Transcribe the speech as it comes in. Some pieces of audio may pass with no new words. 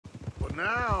But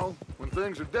now, when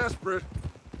things are desperate,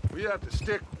 we have to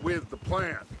stick with the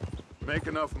plan. Make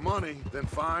enough money, then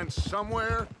find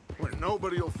somewhere where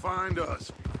nobody will find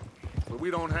us. Where we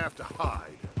don't have to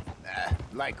hide.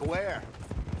 Like where?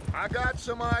 I got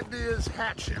some ideas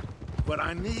hatching, but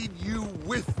I need you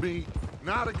with me,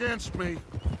 not against me.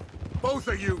 Both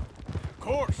of you. Of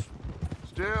course.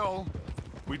 Still,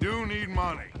 we do need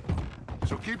money.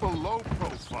 So keep a low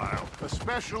profile,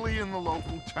 especially in the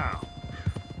local town.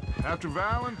 After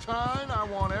Valentine, I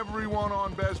want everyone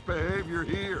on best behavior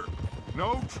here.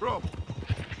 No trouble.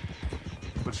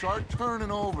 But start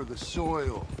turning over the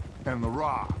soil and the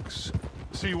rocks.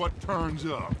 See what turns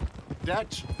up.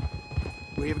 Dutch,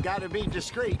 we've got to be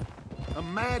discreet.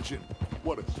 Imagine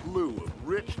what a slew of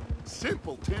rich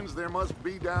simpletons there must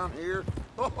be down here.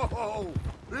 Oh,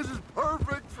 this is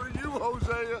perfect for you,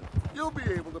 Hosea. You'll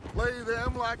be able to play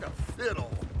them like a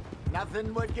fiddle.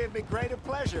 Nothing would give me greater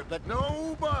pleasure, but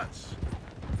No buts.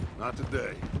 Not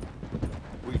today.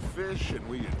 We fish and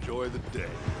we enjoy the day.